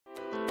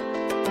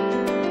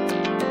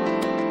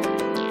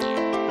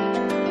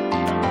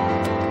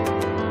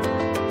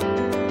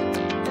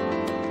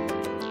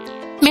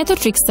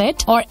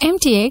Methotrexate or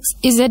MTX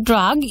is a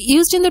drug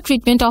used in the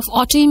treatment of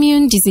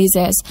autoimmune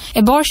diseases,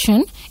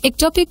 abortion,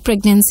 ectopic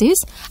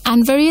pregnancies,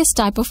 and various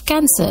types of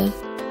cancer.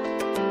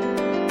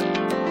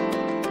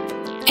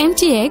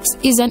 MTX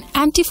is an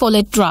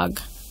antifolate drug,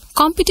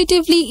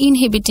 competitively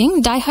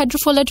inhibiting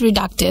dihydrofolate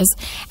reductase,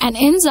 an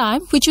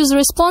enzyme which is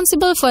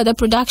responsible for the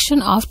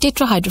production of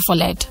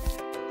tetrahydrofolate.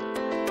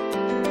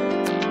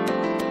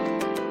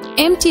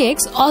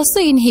 MTX also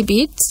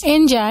inhibits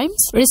enzymes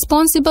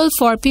responsible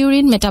for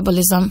purine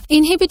metabolism,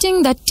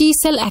 inhibiting the T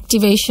cell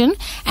activation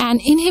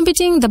and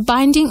inhibiting the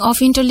binding of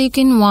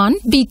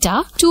interleukin-1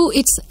 beta to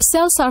its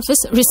cell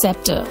surface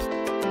receptor.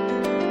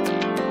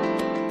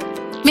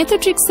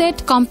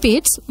 Methotrexate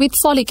competes with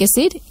folic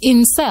acid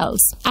in cells.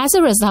 As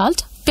a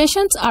result,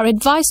 patients are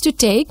advised to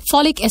take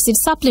folic acid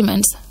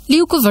supplements,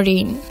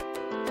 leucovorin.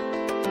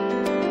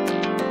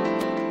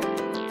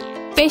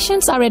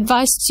 Patients are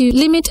advised to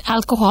limit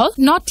alcohol,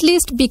 not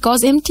least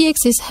because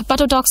MTX is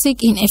hepatotoxic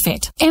in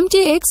effect.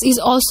 MTX is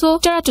also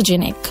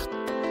teratogenic.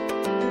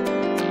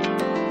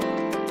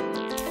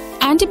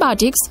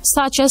 Antibiotics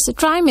such as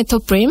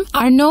trimethoprim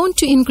are known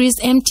to increase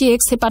MTX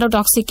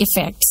hepatotoxic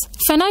effects.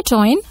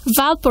 Phenytoin,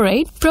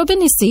 valproate,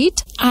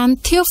 probenecid,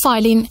 and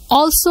theophylline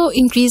also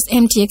increase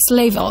MTX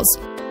levels.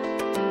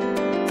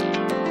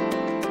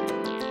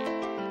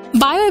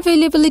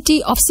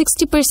 Bioavailability of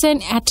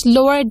 60% at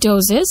lower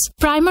doses,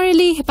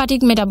 primarily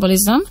hepatic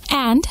metabolism,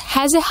 and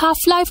has a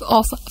half-life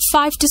of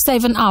 5 to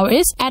 7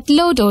 hours at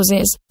low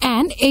doses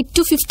and 8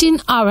 to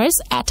 15 hours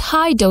at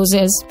high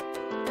doses.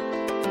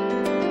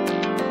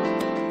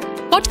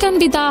 What can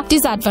be the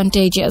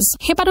disadvantages?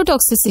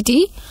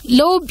 Hepatotoxicity,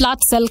 low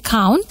blood cell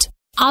count,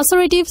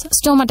 ulcerative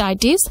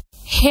stomatitis,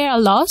 hair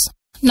loss,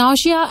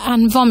 nausea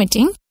and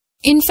vomiting,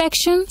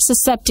 infection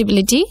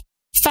susceptibility,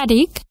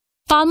 fatigue,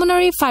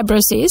 pulmonary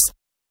fibrosis,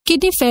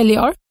 kidney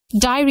failure,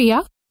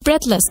 diarrhea,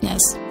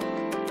 breathlessness.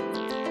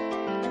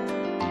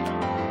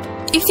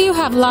 If you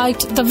have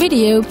liked the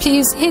video,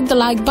 please hit the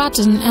like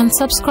button and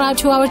subscribe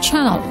to our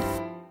channel.